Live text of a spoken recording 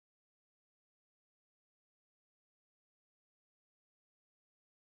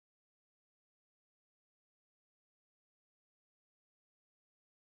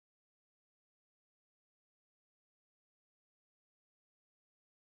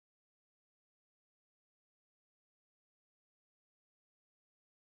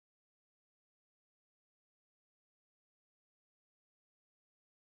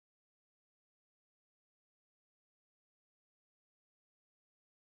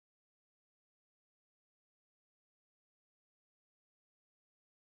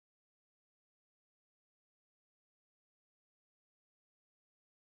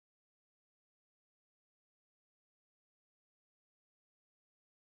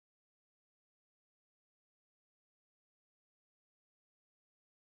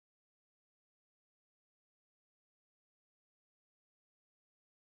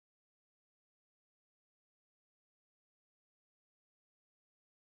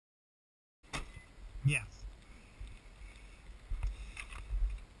Yes.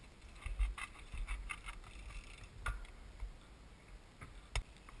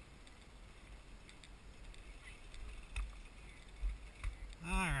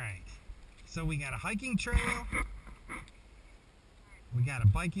 Alright. So we got a hiking trail. We got a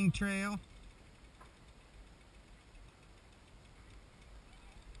biking trail.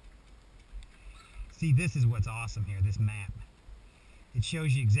 See, this is what's awesome here, this map. It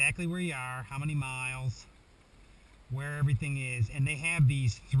shows you exactly where you are, how many miles, where everything is, and they have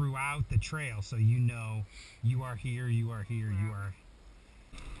these throughout the trail, so you know you are here, you are here, you are.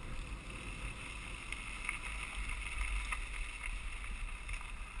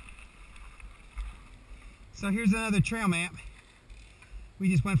 So here's another trail map. We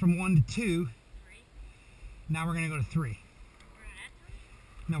just went from 1 to 2. 3. Now we're going to go to 3. We're at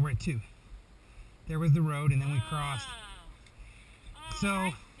 3? No, we're at 2. There was the road, and then we crossed. Oh, So, I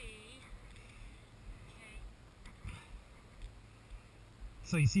see. Okay.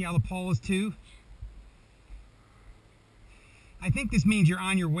 so you see how the pole is 2? I think this means you're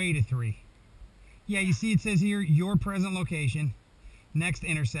on your way to 3. Yeah, you see it says here, your present location, next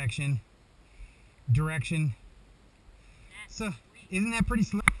intersection, direction. That's So, sweet. isn't that pretty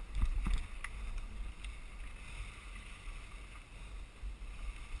slick?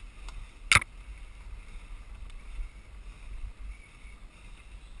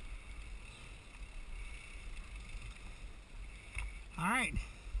 All right,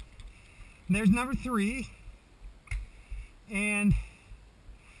 there's number 3, and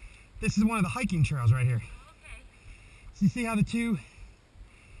this is one of the hiking trails right here. Okay. So you see how the two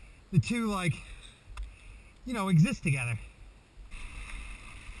like, you know, exist together.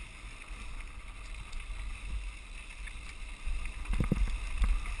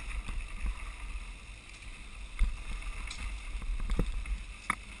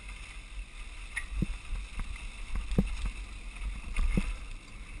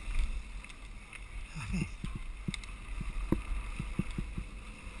 Okay.